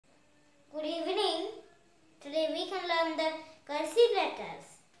on the cursive letters.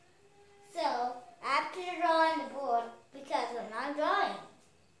 So I have to draw on the board because I'm not drawing.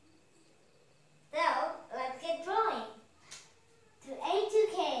 So let's get drawing. To A to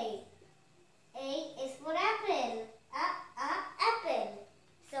K. A is for apple. Apple.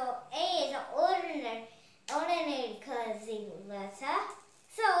 So A is an ordinary cursive letter.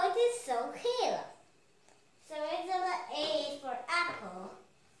 So it is so clear. So A is for apple.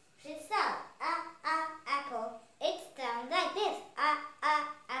 It's sound apple. It sounds like this.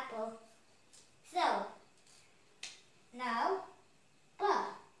 Apple. So now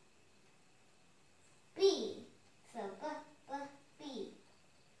B. So B.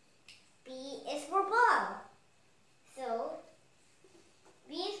 B is for ball. So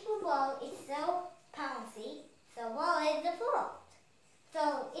B is for ball. It's so bouncy. So ball is the fourth.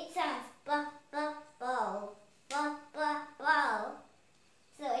 So it sounds ball. Ball.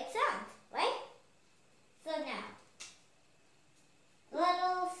 So it sounds, right? So now,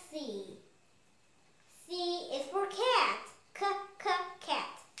 little C. C is for cat.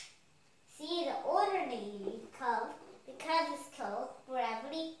 Cat. C is an ordinary curve because it's called for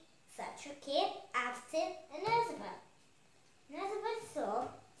every such a kid, absent, and Elizabeth. Elizabeth saw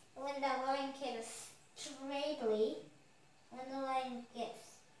when the line gets straightly, when the line gets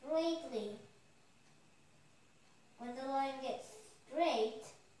straight,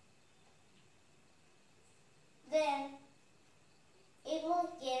 then it will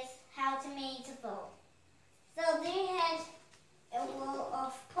guess how to make a bow. So they had a wall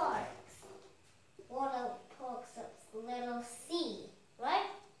of parks. Of little C, right?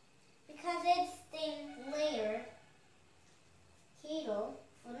 Because it's thin layer kilo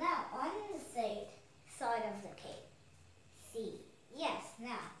for now on the side of the cake. C. Yes,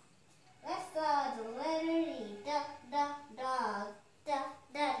 now let's start the letter E. Dog.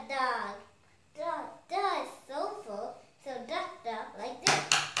 Dog is so full, so duck like this.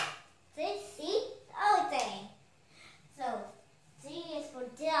 See? Oh, thing. So C is for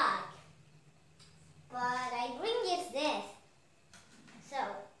dog. But I think it's this. So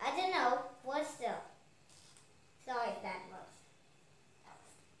I don't know what's the. Sorry if that was.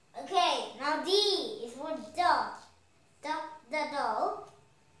 Okay, now D is for dog. The doll.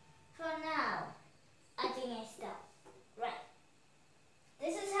 For now, I think I stop. Right.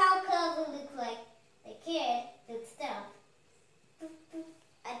 This is how curves will look like. The kid looks up.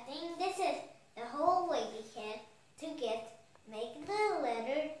 I think this is the whole way we had to make the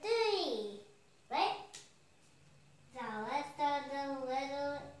letter D. Right? Now let's start the letter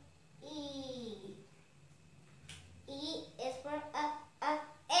E. E is for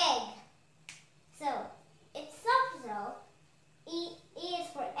egg. So it's soft though. E is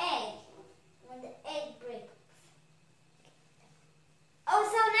for egg. When the egg breaks. Oh,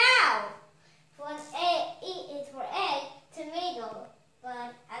 so now for E is for egg, tomato,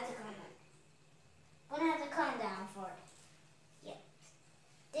 but I have to come down for it. Yeah.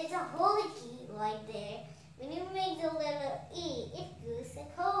 There's a holy key right there. When you make the letter E, it goes to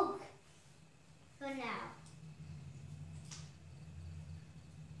Coke. For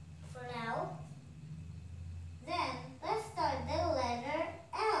now, then let's start the letter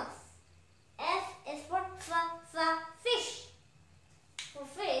F. F is for fish. For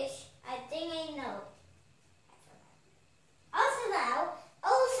fish, I think I know.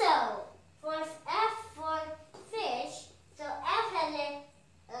 Also for F for fish. So F has a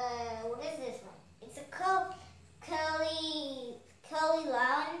what is this one? It's a curly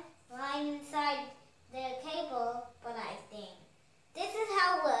line inside the cable. But I think this is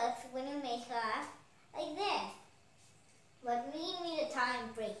how it works when you make F like this. But we need a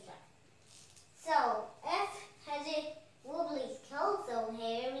time breaker. So F has a wobbly skull, so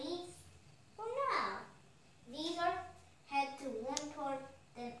hairy. For now, these are head to one part,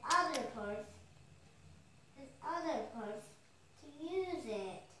 then other parts to use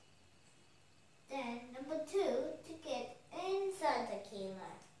it. Then number 2 to get inside the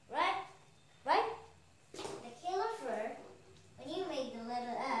killer, right? The killer fur. When you make the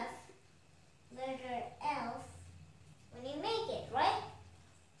letter F, when you make it, right?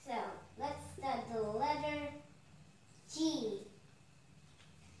 So let's start the letter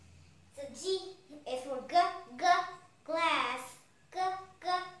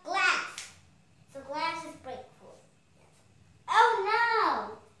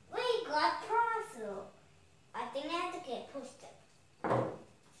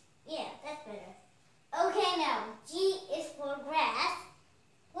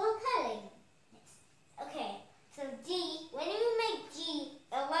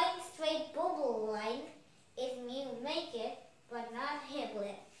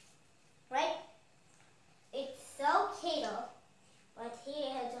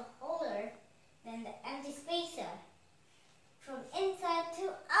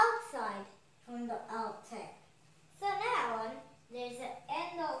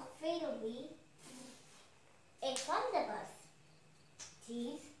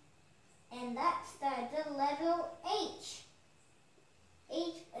letter H.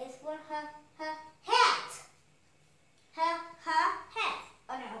 H is for hat. Hat.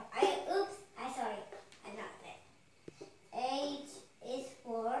 Oh no, oops, I'm sorry. I dropped it. H is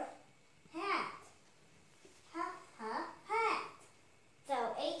for hat. Hat. So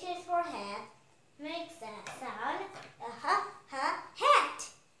H is for hat. Makes that sound. Hat.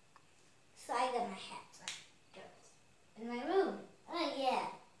 So I got my hat in my room. Oh yeah.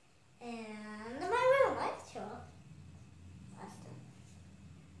 And my room, that's true.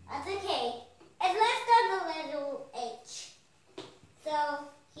 That's okay. And let's start the little H. So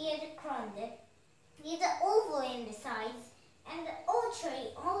here's the crumble. Here's the oval in the sides and the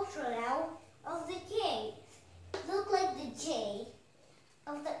ultra now of the J. Look like the J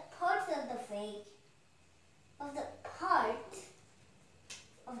of the parts of the fake of the part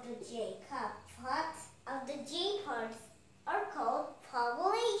of the J cup. Parts of the J parts are called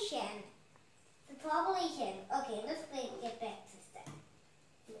population. The population. Okay, let's get back to that.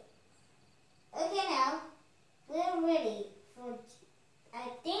 Okay, now we're ready for. I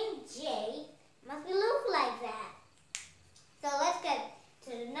think J must look like that. So let's get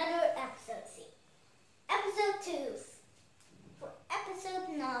to another episode. See, episode 2 for episode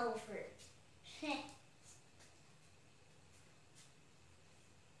now first.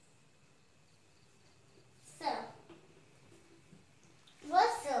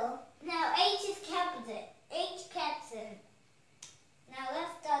 So now H is capital. H captain. Now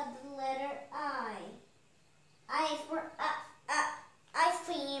let's start the letter I. I is for ice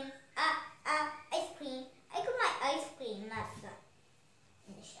cream. Ice cream. I got my ice cream last time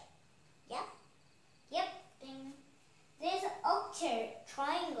in the shop. Yep. Ding. There's an octave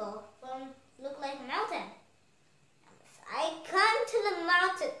triangle from look like a mountain. I climb to the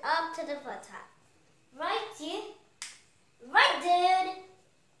mountain up to the top. Right, dude? Right, dude!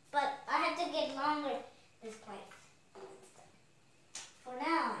 But I have to get longer this place. For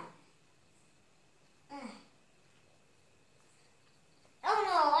now on. Oh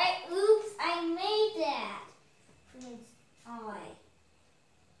no, oops, I made that.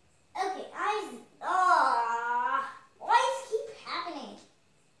 Okay, why does it keep happening?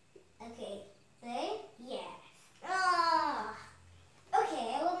 Okay, there, yes. Okay,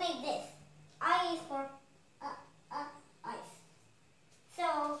 I will make this. I is for ice. So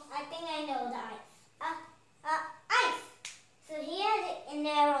I think I know the ice. Ice. So he has a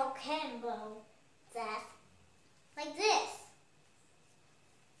narrow combo that like this.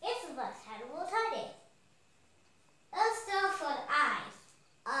 It's a bus hat will tie it. Let's start for the ice.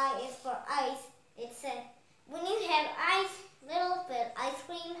 I is for ice. It said when you have ice, little bit ice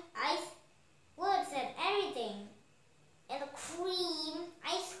cream, ice, words and everything. And cream,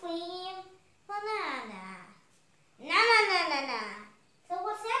 ice cream, banana. Na. So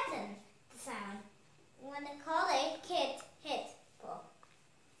what's happened? The sound. When the college kid hit.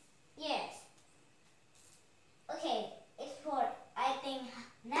 Yes. Okay, it's for, I think,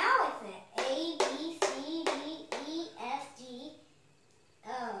 now it's A, B, C, D, E, F, G, O,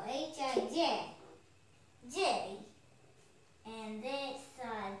 H, I, J. J. And this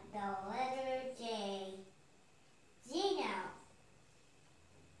side, the letter J. J now.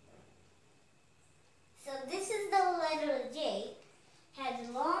 So this is the letter J. Has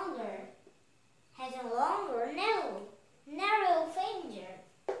a longer, narrow finger,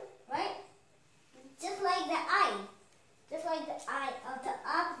 right? Just like the eye of the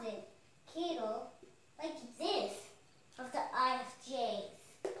opposite kilo, like this of the eye of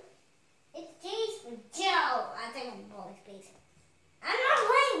J's. It's J's for Joe. I think I'm Bally's face. I'm not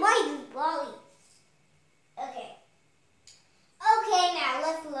playing Bally. Okay. Okay, now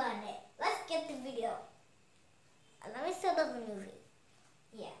let's learn it. Let's get the video. Let me start the movie.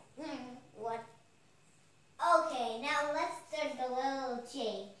 Yeah. What? Okay, now let's start the little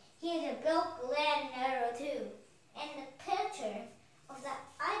J. Here's a milk land arrow too. And the picture of the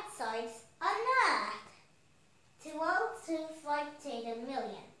outsides are not. 12,258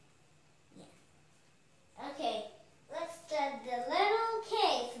 million. Yeah. Okay, let's start the little K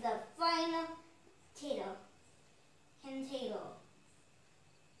for the final title.